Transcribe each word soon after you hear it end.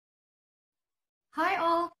Hi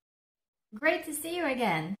all! Great to see you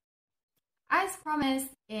again. As promised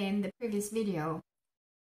in the previous video,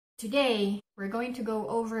 today we're going to go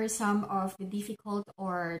over some of the difficult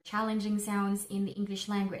or challenging sounds in the English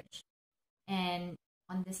language. And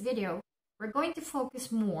on this video, we're going to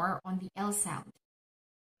focus more on the L sound.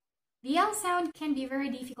 The L sound can be very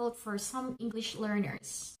difficult for some English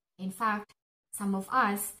learners. In fact, some of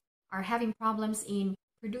us are having problems in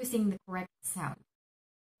producing the correct sound.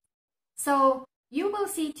 So, you will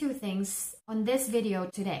see two things on this video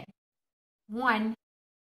today. One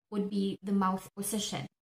would be the mouth position.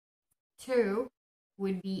 Two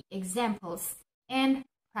would be examples and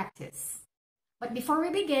practice. But before we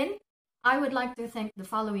begin, I would like to thank the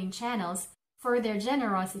following channels for their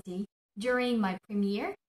generosity during my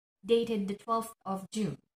premiere, dated the 12th of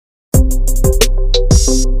June.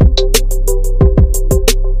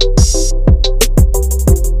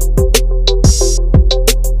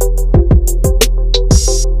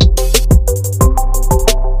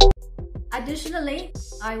 Additionally,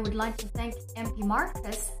 I would like to thank MP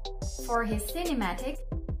Marcus for his cinematic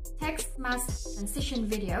text mask transition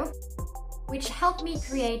video, which helped me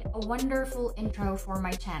create a wonderful intro for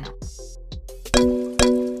my channel.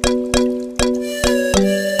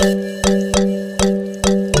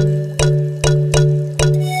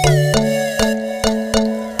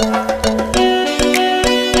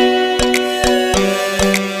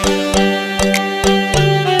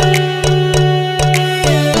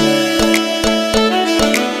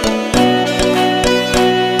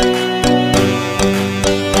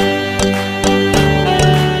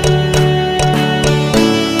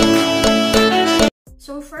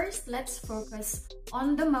 First, let's focus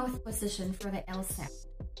on the mouth position for the L sound.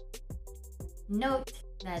 Note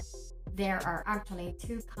that there are actually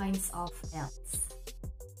two kinds of L's.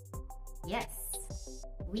 Yes,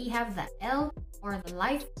 we have the L or the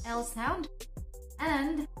light L sound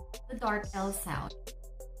and the dark L sound.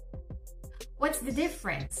 What's the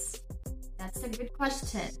difference? That's a good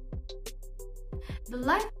question. The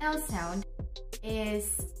light L sound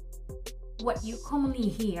is what you commonly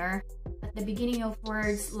hear at the beginning of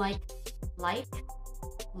words like,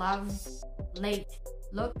 love, late,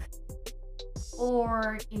 look,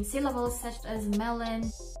 or in syllables such as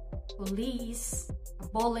melon, police,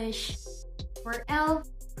 abolish, where L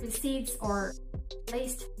precedes or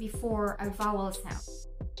placed before a vowel sound.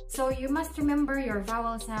 So you must remember your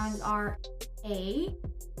vowel sounds are A,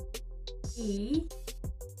 E,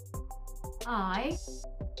 I,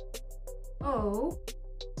 O,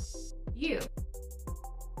 U.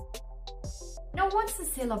 Now, what's a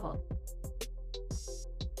syllable?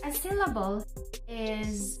 A syllable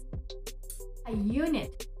is a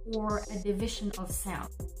unit or a division of sound.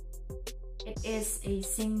 It is a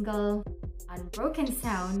single, unbroken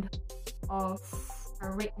sound of a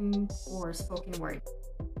written or spoken word.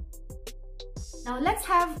 Now, let's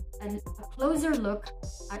have a closer look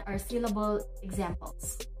at our syllable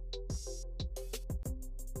examples.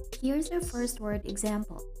 Here's the first word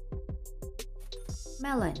example.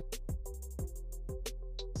 Melon.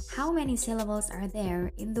 How many syllables are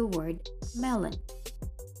there in the word melon?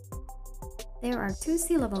 There are two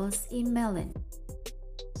syllables in melon.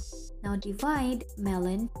 Now divide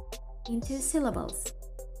melon into syllables.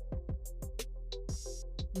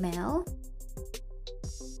 Mel,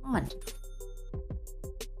 on.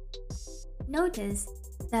 Notice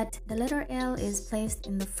that the letter L is placed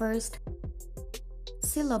in the first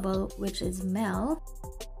syllable, which is mel,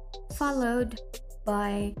 followed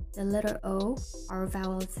by the letter O, our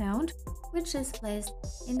vowel sound, which is placed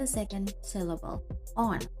in the second syllable,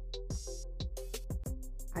 on.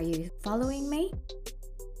 Are you following me?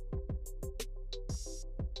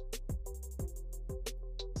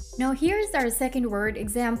 Now here's our second word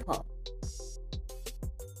example.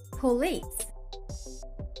 Police.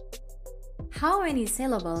 How many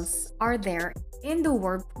syllables are there in the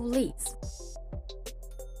word police?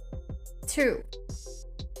 2.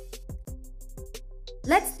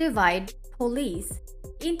 Let's divide police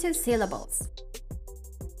into syllables.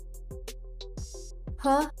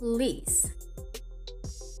 Police.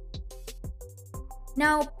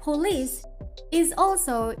 Now, police is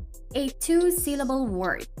also a two-syllable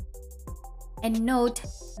word. And note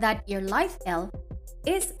that your light L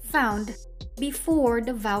is found before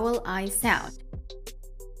the vowel I sound.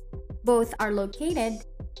 Both are located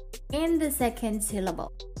in the second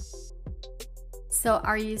syllable. So,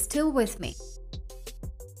 are you still with me?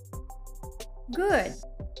 Good.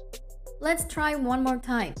 Let's try one more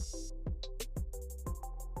time.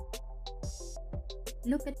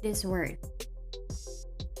 Look at this word.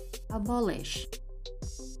 Abolish.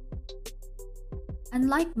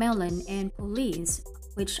 Unlike melon and police,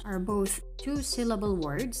 which are both two-syllable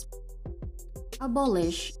words,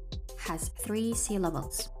 abolish has 3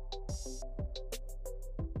 syllables.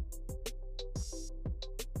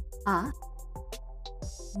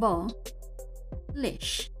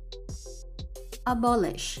 Lish.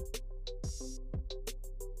 Abolish.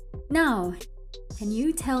 Now, can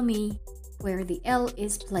you tell me where the L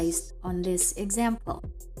is placed on this example?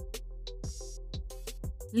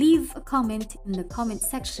 Leave a comment in the comment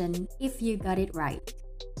section if you got it right.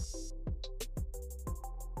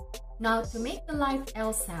 Now, to make the light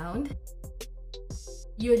L sound,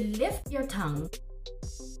 you lift your tongue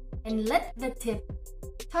and let the tip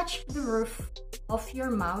touch the roof of your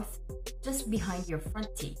mouth just behind your front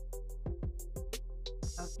teeth.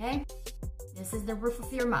 Okay? This is the roof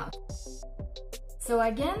of your mouth. So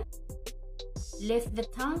again, lift the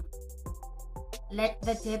tongue, let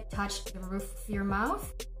the tip touch the roof of your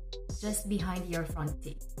mouth just behind your front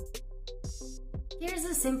teeth. Here's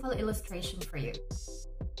a simple illustration for you.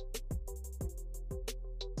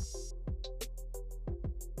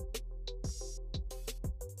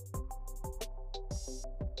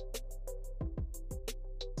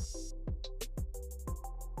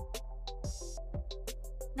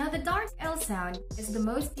 Now, the dark L sound is the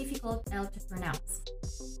most difficult L to pronounce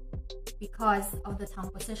because of the tongue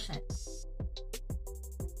position.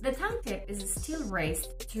 The tongue tip is still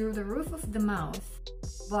raised to the roof of the mouth,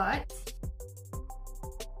 but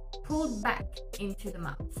pulled back into the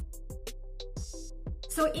mouth.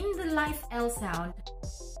 So in the light L sound,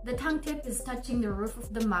 the tongue tip is touching the roof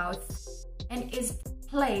of the mouth and is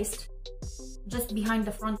placed just behind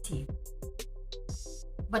the front teeth.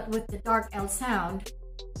 But with the dark L sound,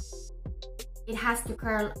 it has to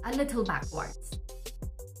curl a little backwards.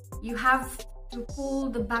 You have to pull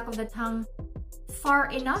the back of the tongue far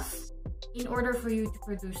enough in order for you to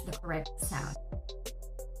produce the correct sound.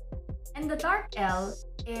 And the dark L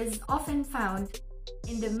is often found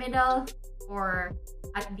in the middle or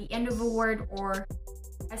at the end of a word or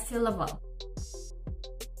a syllable.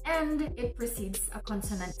 And it precedes a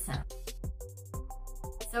consonant sound.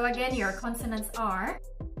 So again, your consonants are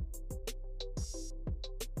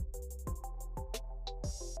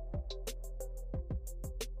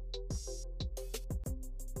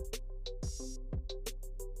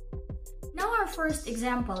Now our first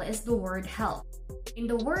example is the word help. In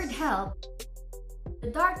the word help, the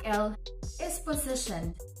dark L is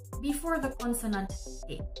positioned before the consonant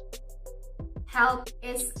T. Help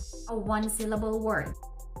is a one-syllable word.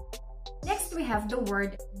 Next we have the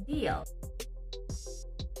word deal,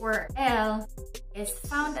 where L is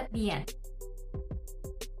found at the end.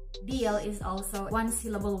 Deal is also a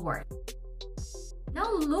one-syllable word.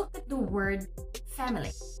 Now look at the word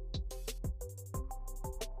family.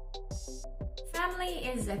 Family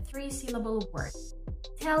is a 3-syllable word.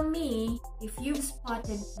 Tell me if you've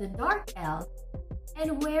spotted the dark L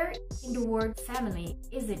and where in the word family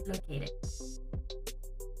is it located.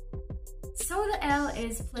 So the L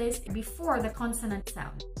is placed before the consonant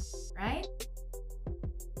sound, right?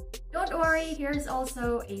 Don't worry, here's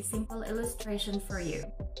also a simple illustration for you.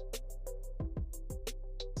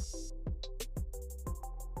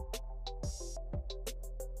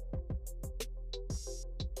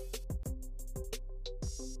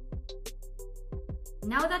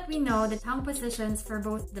 Now that we know the tongue positions for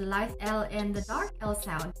both the light L and the dark L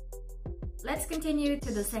sound, let's continue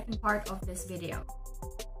to the second part of this video.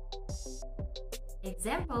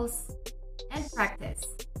 Examples and practice.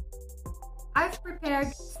 I've prepared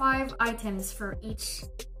 5 items for each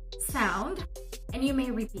sound, and you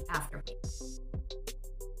may repeat after me.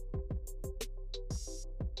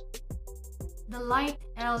 The light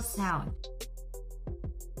L sound.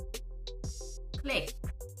 Click.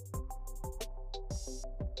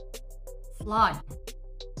 Flood.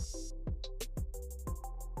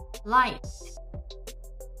 Light.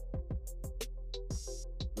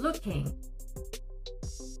 Looking.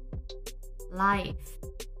 Life.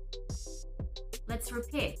 Let's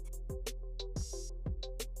repeat.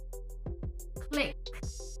 Click.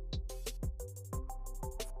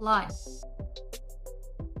 Flood.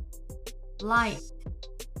 Light.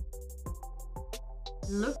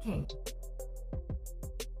 Looking.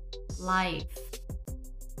 Life.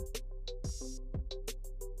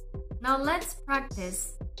 Now let's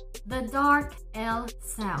practice the dark L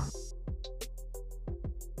sound.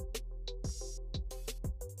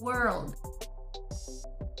 World.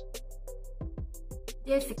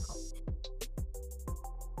 Difficult.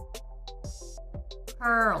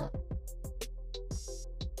 Curl.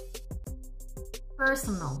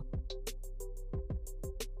 Personal.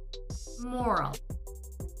 Moral.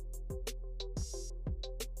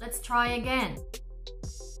 Let's try again.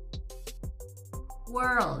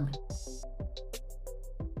 world,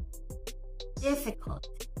 difficult,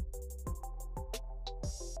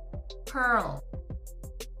 pearl,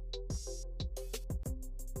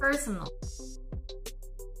 personal,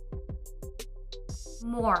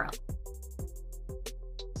 moral.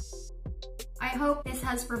 I hope this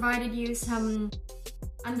has provided you some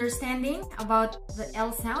understanding about the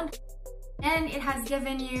L sound, and it has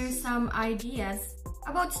given you some ideas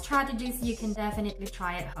about strategies you can definitely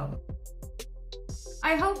try at home.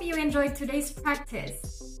 I hope you enjoyed today's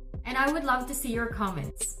practice, and I would love to see your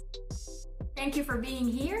comments. Thank you for being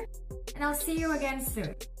here, and I'll see you again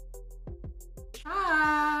soon.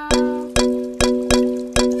 Bye!